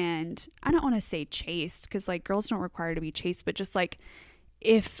 And I don't want to say chased, because like girls don't require to be chased, but just like,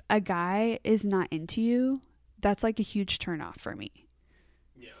 if a guy is not into you, that's like a huge turnoff for me.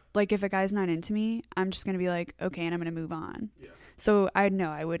 Yeah. Like, if a guy's not into me, I'm just going to be like, okay, and I'm going to move on. Yeah. So I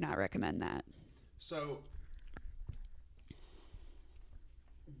would not recommend that. So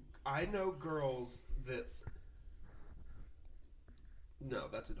I know girls that... No,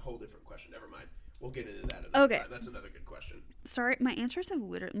 that's a whole different question. Never mind. We'll get into that another time. That's another good question. Sorry, my answers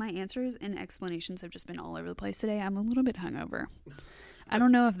and explanations have just been all over the place today. I'm a little bit hungover. I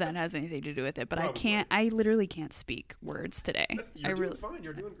don't know if that has anything to do with it, but probably. I literally can't speak words today. You're doing fine.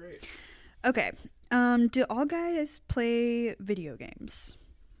 You're doing great. Okay. Do all guys play video games?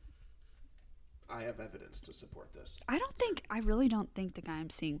 I have evidence to support this. I really don't think the guy I'm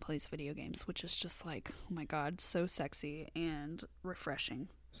seeing plays video games, which is just like, oh my God, so sexy and refreshing.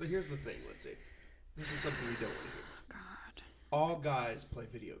 So here's the thing, Lindsay. This is something you don't want to hear. God. All guys play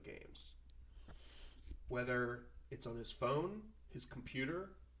video games. Whether it's on his phone, his computer,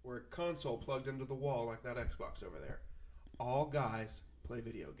 or a console plugged into the wall like that Xbox over there. All guys play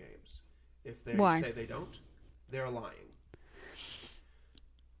video games. If they say they don't, they're lying.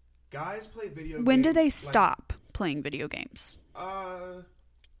 Guys play video games. When do they stop playing video games? I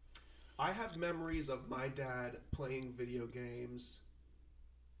have memories of my dad playing video games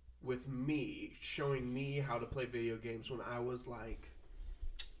with me, showing me how to play video games when I was like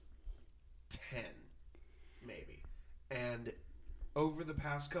 10, maybe. And over the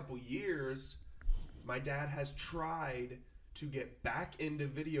past couple years, my dad has tried to get back into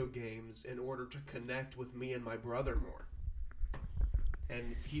video games in order to connect with me and my brother more.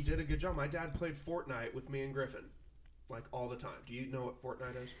 And he did a good job. My dad played Fortnite with me and Griffin, like, all the time. Do you know what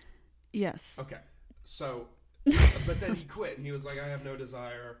Fortnite is? Yes. Okay. So, but then he quit, and he was like, I have no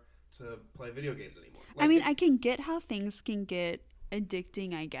desire to play video games anymore. Like, I mean, I can get how things can get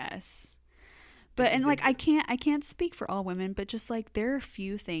addicting, I guess. But, and like, I can't speak for all women, but just like, there are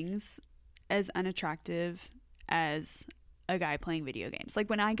few things as unattractive as a guy playing video games. Like,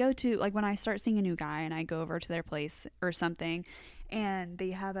 when I start seeing a new guy and I go over to their place or something and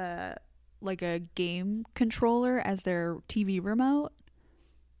they have a game controller as their TV remote,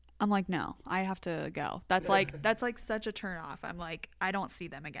 I'm like, no, I have to go. That's like such a turn off. I'm like, I don't see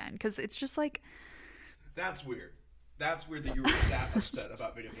them again, because it's just like, that's weird. That's weird that you were that upset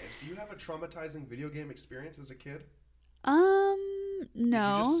about video games. Do you have a traumatizing video game experience as a kid? No. Did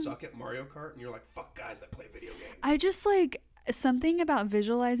you just suck at Mario Kart and you're like, fuck guys that play video games? I just like, something about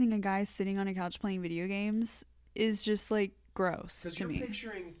visualizing a guy sitting on a couch playing video games is just like gross to me.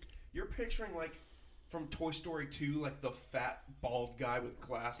 You're picturing like from Toy Story 2, like the fat bald guy with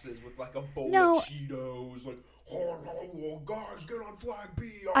glasses with like a bowl of Cheetos, like, oh, guys, get on flag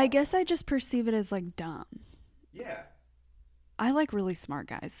B. Oh. I guess I just perceive it as like dumb. Yeah. I like really smart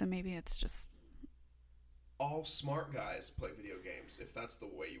guys, so maybe it's just... All smart guys play video games, if that's the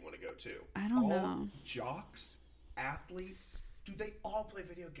way you want to go too. I don't know. Jocks, athletes, dude, they all play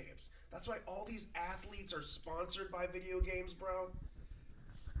video games. That's why all these athletes are sponsored by video games, bro.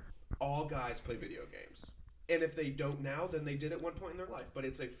 All guys play video games. And if they don't now, then they did at one point in their life. But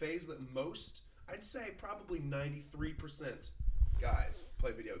it's a phase that most, I'd say probably 93% guys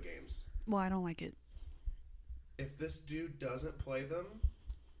play video games. Well, I don't like it. If this dude doesn't play them,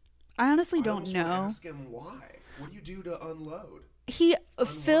 I honestly don't know. Ask him why. What do you do to unload? He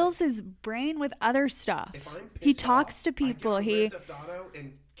fills his brain with other stuff. If I'm pissed he talks off, to people. I get Grand Theft Auto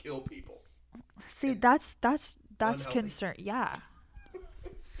and kill people. See, that's concern. Yeah.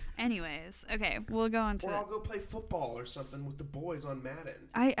 Anyways, okay, we'll go on to... Or I'll go play football or something with the boys on Madden.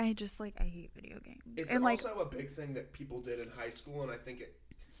 I hate video games. It's also a big thing that people did in high school, and I think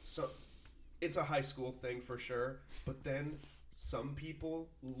it's a high school thing for sure. But then some people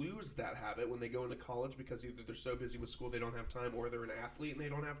lose that habit when they go into college because either they're so busy with school they don't have time, or they're an athlete and they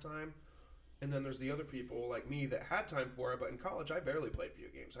don't have time. And then there's the other people like me that had time for it, but in college I barely played video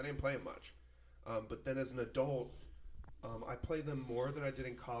games. I didn't play them much. But then as an adult, I play them more than I did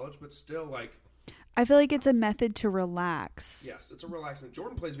in college, but still, like... I feel like it's a method to relax. Yes, it's a relaxing...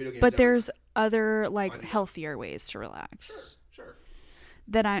 Jordan plays video games but there's other, like, healthier ways to relax. Sure.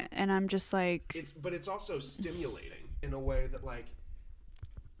 I'm just like... But it's also stimulating in a way that, like...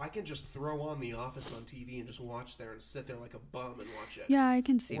 I can just throw on The Office on TV and just watch there and sit there like a bum and watch it. Yeah, I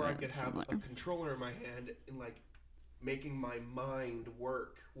can see that. Or I could have a controller in my hand and, like, making my mind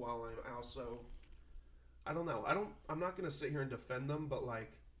work while I'm also... I don't know. I'm not going to sit here and defend them, but,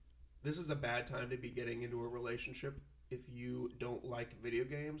 like, this is a bad time to be getting into a relationship if you don't like video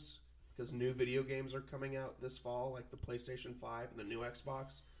games, because new video games are coming out this fall, like the PlayStation 5 and the new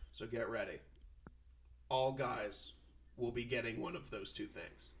Xbox, so get ready. All guys will be getting one of those two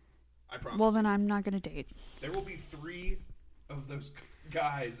things. I promise. Well, then I'm not going to date. There will be 3 of those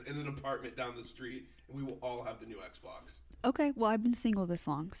guys in an apartment down the street, and we will all have the new Xbox. Okay, well, I've been single this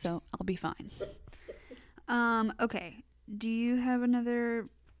long, so I'll be fine. Okay. Do you have another...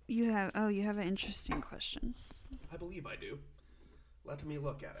 you have an interesting question. I believe I do. Let me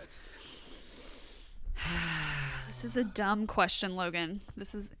look at it. This is a dumb question, Logan.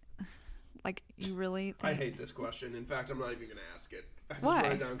 This is... like, you really think... I hate this question. In fact, I'm not even going to ask it. I just Why?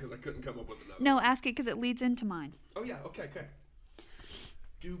 wrote it down because I couldn't come up with another. No, ask it because it leads into mine. Oh, yeah. Okay.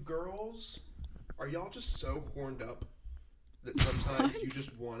 Do girls... are y'all just so horned up that sometimes you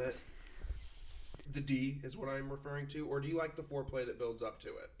just want it? The D is what I'm referring to, or do you like the foreplay that builds up to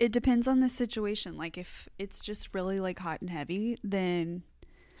it? It depends on the situation. Like, if it's just really, like, hot and heavy, then...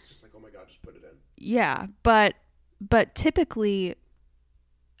 it's just like, oh my God, just put it in. Yeah, but typically...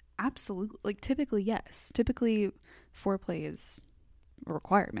 absolutely. Like, typically, yes. Typically, foreplay is a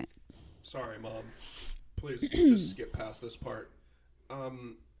requirement. Sorry, Mom. Please just skip past this part.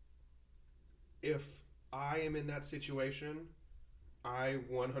 If I am in that situation... I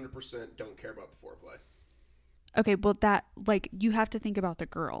 100% don't care about the foreplay. Okay, well that, like, you have to think about the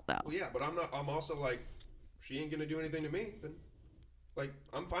girl, though. Well, yeah, but I'm also like, she ain't gonna do anything to me, then, like,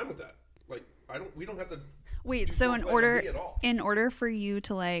 I'm fine with that. Like, we don't have to... wait, so in order for you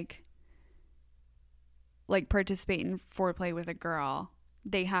to, like participate in foreplay with a girl,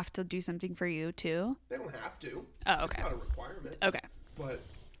 they have to do something for you, too? They don't have to. Oh, okay. It's not a requirement. Okay. But...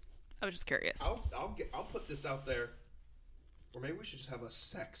 I was just curious. I'll put this out there. Or maybe we should just have a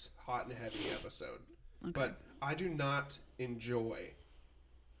sex hot and heavy episode. Okay. But I do not enjoy.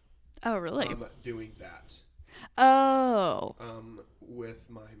 Oh, really? Doing that. Oh. With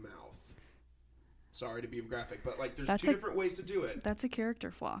my mouth. Sorry to be graphic, but like, there's two different ways to do it. That's a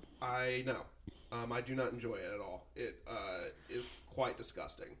character flaw. I know. I do not enjoy it at all. It is quite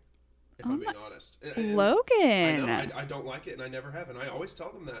disgusting, if I'm being honest. Logan. I know. I don't like it, and I never have, and I always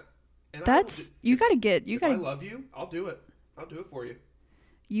tell them that. And if I love you, I'll do it. I'll do it for you.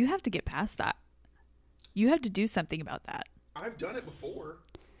 You have to get past that. You have to do something about that. I've done it before.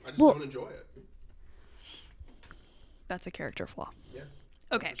 I just don't enjoy it. That's a character flaw. Yeah.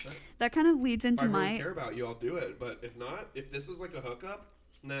 100%. Okay. That kind of leads into if I really care about you, I'll do it. But if not, if this is like a hookup,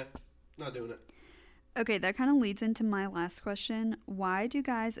 nah, not doing it. Okay, that kind of leads into my last question. Why do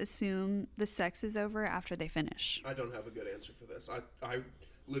guys assume the sex is over after they finish? I don't have a good answer for this. I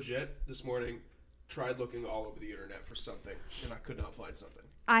legit, this morning... tried looking all over the internet for something, and I could not find something.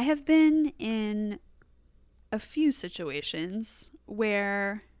 I have been in a few situations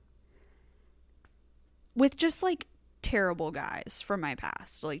where, with just like terrible guys from my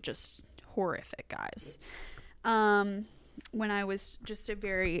past, like just horrific guys, when I was just a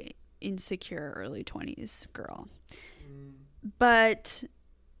very insecure early 20s girl. But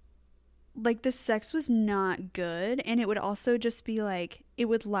like the sex was not good, and it would also just be like, it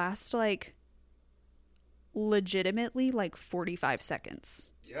would last like legitimately like 45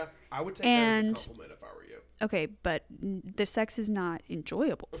 seconds. Yeah, I would take that as a compliment if I were you. Okay, but the sex is not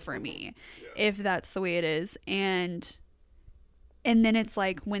enjoyable for me if that's the way it is, and then it's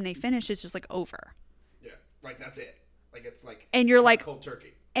like when they finish, it's just like over. Yeah, like that's it. Like it's like, and you're like cold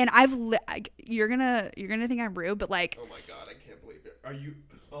turkey. And you're gonna think I'm rude, but like, oh my God, I can't believe it. Are you?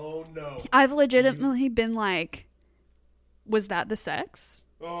 Oh no. I've legitimately been like, was that the sex?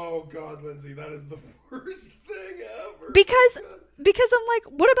 Oh God, Lindsay, that is the worst thing ever. Because I'm like,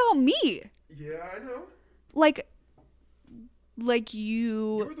 what about me? Yeah, I know. Like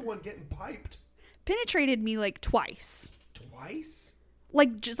you were the one getting piped. Penetrated me like twice. Twice?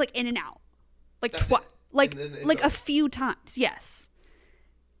 Like just like in and out. Like twice. Like a few times, yes.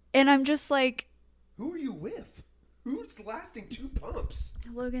 And I'm just like... Who are you with? Who's lasting 2 pumps?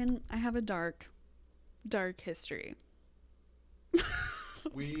 Logan, I have a dark history.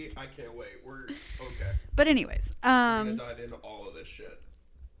 I can't wait. We're okay. But anyways, we're gonna dive into all of this shit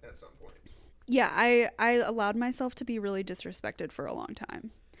at some point. Yeah, I allowed myself to be really disrespected for a long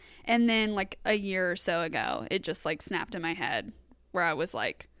time. And then like a year or so ago, it just like snapped in my head where I was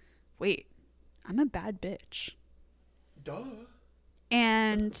like, wait, I'm a bad bitch. Duh.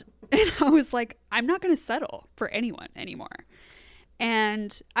 And I was like, I'm not going to settle for anyone anymore.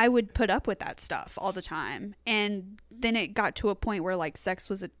 And I would put up with that stuff all the time. And then it got to a point where like sex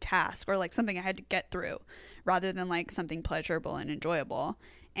was a task or like something I had to get through rather than like something pleasurable and enjoyable.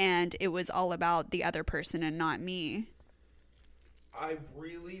 And it was all about the other person and not me. I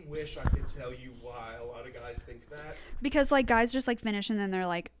really wish I could tell you why a lot of guys think that. Because like guys just like finish and then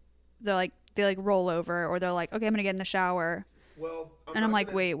they roll over or they're like, okay, I'm going to get in the shower. Well, I'm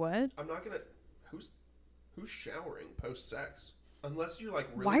like, wait, what? I'm not going to... Who's showering post-sex? Unless you're like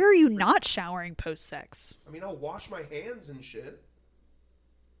really... Why are you not showering post-sex? I mean, I'll wash my hands and shit.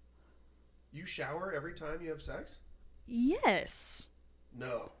 You shower every time you have sex? Yes.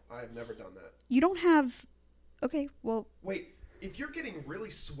 No, I've never done that. You don't have... Okay, well... Wait, if you're getting really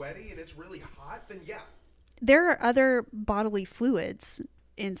sweaty and it's really hot, then yeah. There are other bodily fluids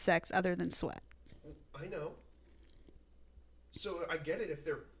in sex other than sweat. I know. So I get it. If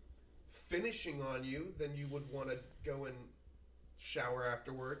they're finishing on you, then you would want to go and shower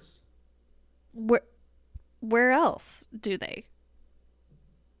afterwards. Where else do they?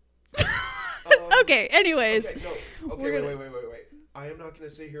 Okay, anyways. Okay, no. Okay, wait. I am not going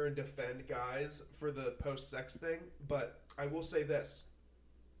to sit here and defend guys for the post-sex thing, but I will say this.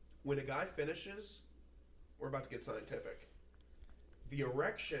 When a guy finishes, we're about to get scientific. The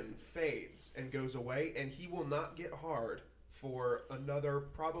erection fades and goes away, and he will not get hard for another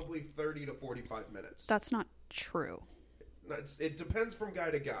probably 30 to 45 minutes. That's not true. It depends from guy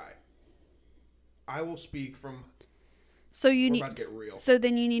to guy. I will speak from... So you need... About to get real. So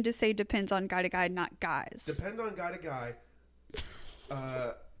then you need to say depends on guy to guy, not guys. Depend on guy to guy.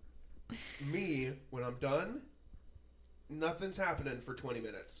 Me, when I'm done, nothing's happening for 20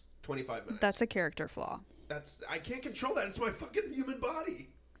 minutes, 25 minutes. That's a character flaw. I can't control that. It's my fucking human body.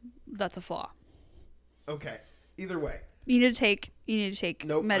 That's a flaw. Okay. Either way. You need to take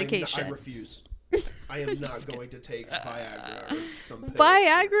nope, medication. I refuse. I am not going to take Viagra or some pills.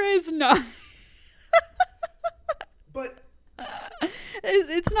 Viagra is not. But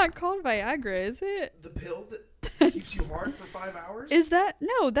it's not called Viagra, is it? The pill that keeps you hard for 5 hours? Is that?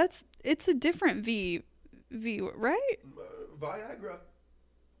 No, it's a different V, right? Viagra.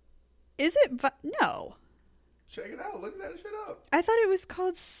 Is it? No. Check it out. Look that shit up. I thought it was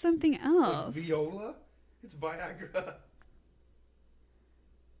called something else. Like Viola? It's Viagra.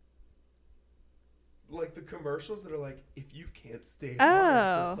 Like the commercials that are like, if you can't stay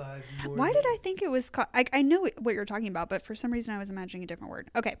hard for 5 more Why minutes. did I think it was called... I know what you're talking about, but for some reason I was imagining a different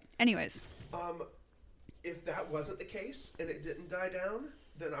word. Okay, anyways. If that wasn't the case and it didn't die down,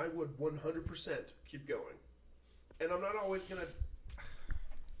 then I would 100% keep going. And I'm not always going to...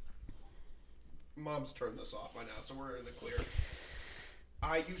 Mom's turned this off by now, so we're in the clear.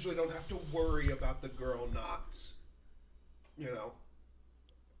 I usually don't have to worry about the girl not,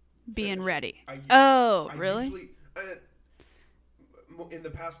 being ready. I really? Usually, in the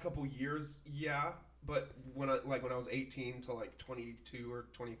past couple years, yeah. But when I was 18 to like 22 or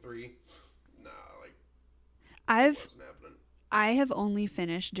 23, nah, like wasn't happening. I have only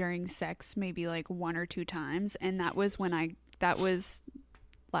finished during sex maybe like 1 or 2 times, and that was when that was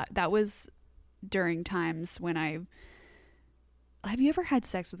during times when have you ever had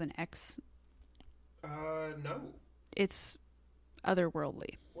sex with an ex? No. It's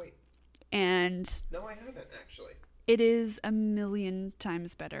otherworldly. Wait. And no, I haven't actually. It is a million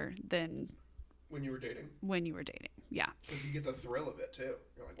times better than when you were dating. Yeah. Because you get the thrill of it too.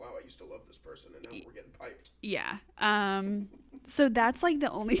 You're like, wow, I used to love this person, and now we're getting piped. Yeah. So that's like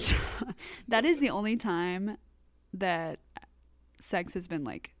the only time. That is the only time that sex has been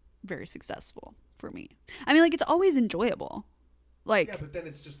like very successful for me. I mean, like it's always enjoyable. Like yeah, but then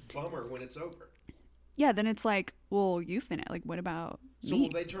it's just bummer when it's over. Yeah, then it's like, well, you finish. Like, what about so me? Will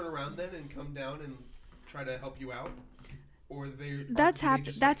they turn around then and come down and try to help you out, or that's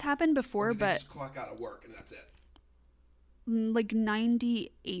happened before, or do they but just clock out of work and that's it. Like 98%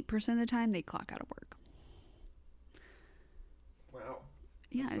 of the time, they clock out of work. Wow.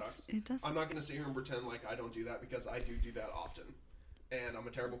 Yeah, it does. I'm not going to sit here and pretend like I don't do that, because I do that often, and I'm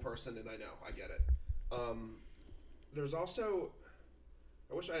a terrible person, and I know I get it. There's also,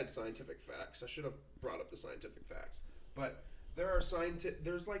 I wish I had scientific facts. I should have brought up the scientific facts, but there are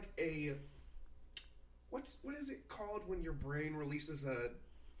there's like a, what is it called when your brain releases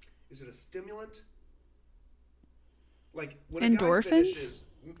is it a stimulant? Like when endorphins? A guy finishes,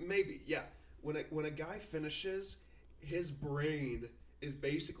 maybe, yeah. When a guy finishes, his brain is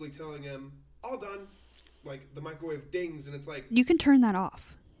basically telling him, all done. Like, the microwave dings, and it's like... You can turn that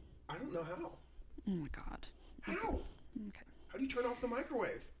off. I don't know how. Oh, my God. How? Okay. How do you turn off the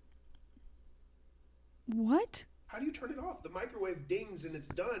microwave? What? How do you turn it off? The microwave dings, and it's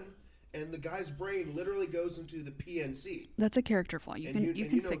done, and the guy's brain literally goes into the PNC. That's a character flaw. You can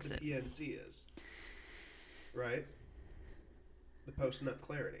fix it. You know what the PNC is, right? The post-nut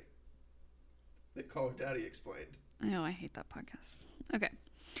clarity that Call Her Daddy explained. Oh, I hate that podcast. Okay.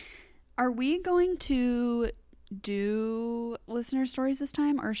 Are we going to do listener stories this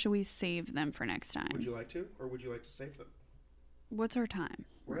time, or should we save them for next time? Would you like to, or would you like to save them? What's our time?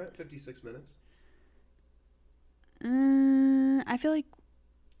 We're at 56 minutes. I feel like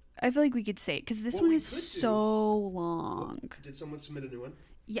we could save, because this one is so long. Did someone submit a new one?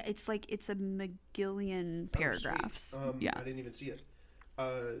 Yeah, it's a megillion paragraphs. Yeah, I didn't even see it.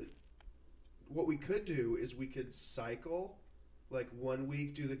 What we could do is we could cycle, like 1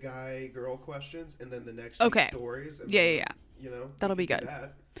 week do the guy-girl questions, and then the next week stories. And yeah. You know, that'll be good.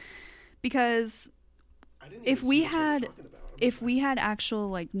 Because if we had actual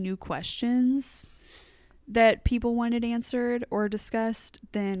like new questions that people wanted answered or discussed,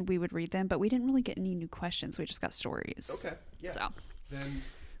 then we would read them. But we didn't really get any new questions. We just got stories. Okay. Yeah. So then,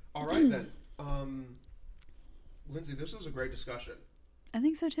 all right then. Lindsay, this was a great discussion. I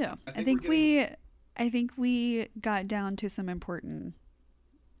think so too. I think we got down to some important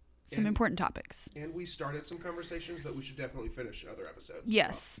topics. And we started some conversations that we should definitely finish in other episodes.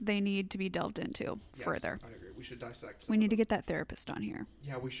 Yes, they need to be delved into further. I agree. We should dissect. We need to get that therapist on here.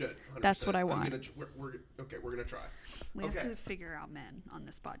 Yeah, we should. 100%. That's what I want. We're gonna try. We have to figure out men on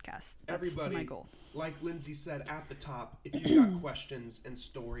this podcast. That's Everybody, my goal. Like Lindsay said at the top, if you've got questions and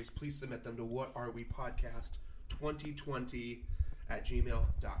stories, please submit them to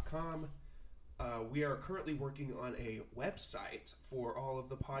whatarewepodcast2020@gmail.com. We are currently working on a website for all of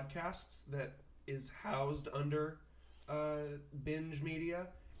the podcasts that is housed under Binge Media,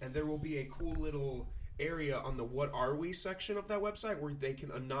 and there will be a cool little area on the What Are We section of that website where they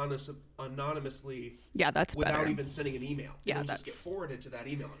can anonymously, that's without better. even sending an email. Yeah, just get forwarded to that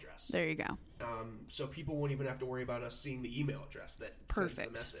email address. There you go. So people won't even have to worry about us seeing the email address that sends the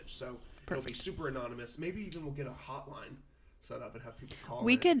message. So it'll be super anonymous. Maybe even we'll get a hotline set up and have people call.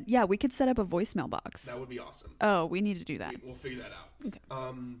 We could set up a voicemail box. That would be awesome. Oh, we need to do that. We'll figure that out. Okay.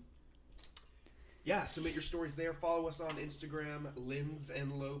 Submit your stories there. Follow us on Instagram, Lins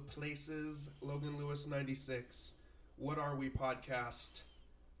and Low Places, Logan Lewis 96. What Are We Podcast?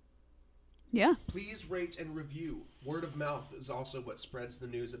 Yeah. Please rate and review. Word of mouth is also what spreads the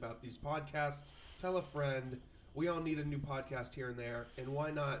news about these podcasts. Tell a friend. We all need a new podcast here and there, and why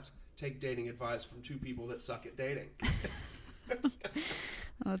not take dating advice from two people that suck at dating?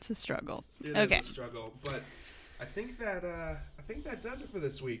 Oh, it's a struggle. It is a struggle, but I think that does it for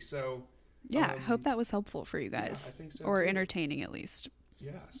this week. So yeah, hope that was helpful for you guys, I think so or too. Entertaining at least.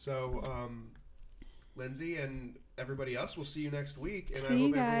 Yeah. So Lindsay and everybody else, we'll see you next week, and See I hope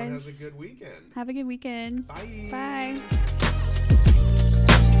you guys. everyone has a good weekend. Have a good weekend. Bye. Bye.